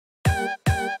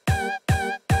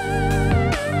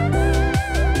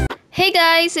Hey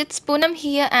guys, it's Poonam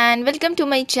here and welcome to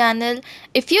my channel.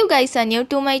 If you guys are new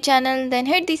to my channel, then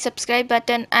hit the subscribe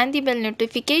button and the bell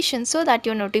notification so that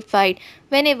you're notified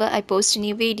whenever I post a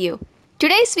new video.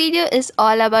 Today's video is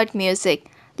all about music.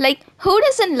 Like, who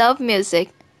doesn't love music?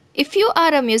 If you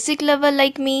are a music lover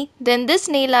like me, then this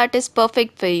nail art is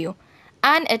perfect for you.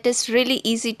 And it is really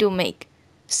easy to make.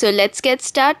 So let's get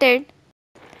started.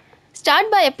 Start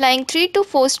by applying 3 to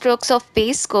 4 strokes of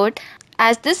base coat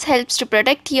as this helps to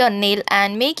protect your nail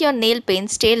and make your nail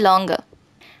paint stay longer.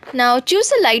 Now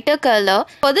choose a lighter color.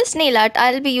 For this nail art,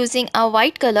 I'll be using a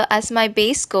white color as my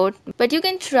base coat, but you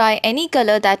can try any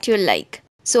color that you like.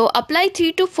 So apply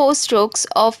 3 to 4 strokes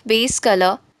of base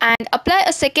color and apply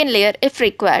a second layer if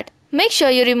required. Make sure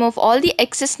you remove all the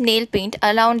excess nail paint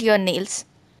around your nails.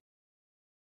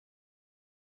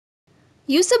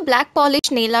 Use a black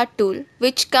polish nail art tool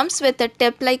which comes with a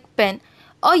tip-like pen,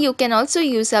 or you can also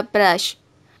use a brush.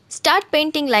 Start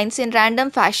painting lines in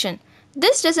random fashion.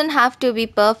 This doesn't have to be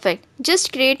perfect,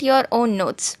 just create your own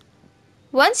notes.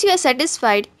 Once you are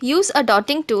satisfied, use a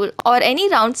dotting tool or any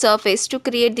round surface to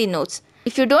create the notes.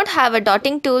 If you don't have a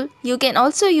dotting tool, you can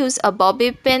also use a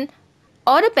bobby pin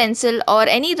or a pencil or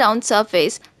any round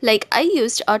surface. Like I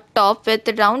used a top with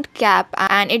a round cap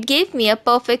and it gave me a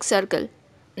perfect circle.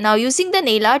 Now using the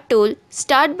nail art tool,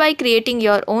 start by creating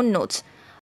your own notes.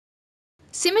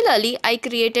 Similarly, I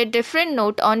created different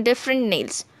note on different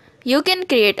nails. You can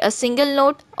create a single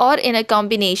note or in a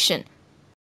combination.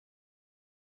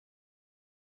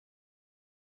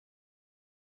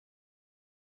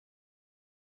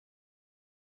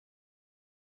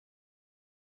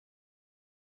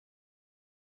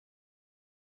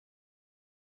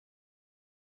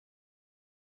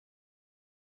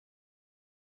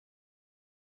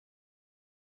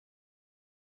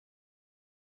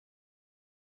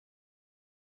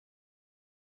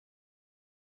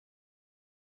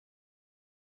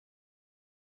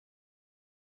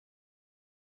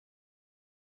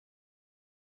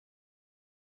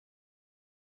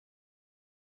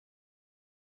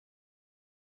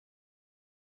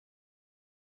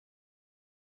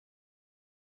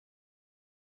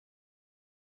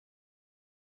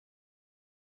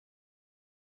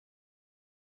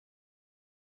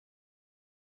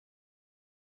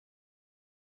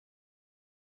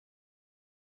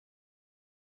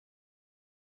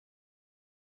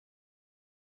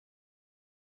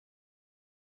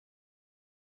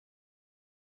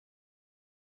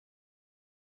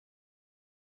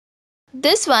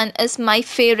 This one is my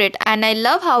favorite and I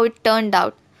love how it turned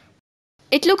out.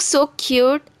 It looks so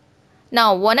cute.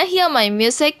 Now wanna hear my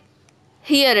music?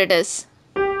 Here it is.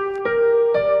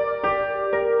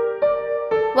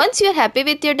 Once you're happy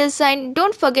with your design,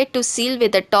 don't forget to seal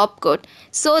with a top coat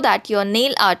so that your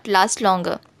nail art lasts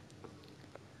longer.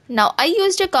 Now I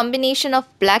used a combination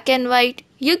of black and white.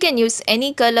 You can use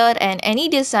any color and any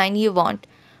design you want.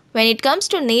 When it comes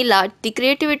to nail art, the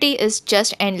creativity is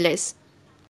just endless.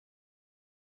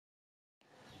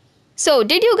 So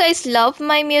did you guys love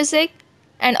my music?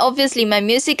 And obviously my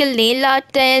musical nail art?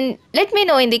 Then let me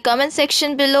know in the comment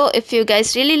section below if you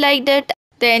guys really liked it.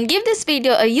 Then give this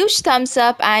video a huge thumbs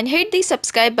up and hit the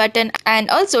subscribe button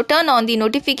and also turn on the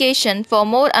notification for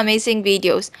more amazing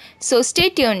videos. So stay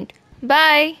tuned.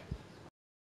 Bye.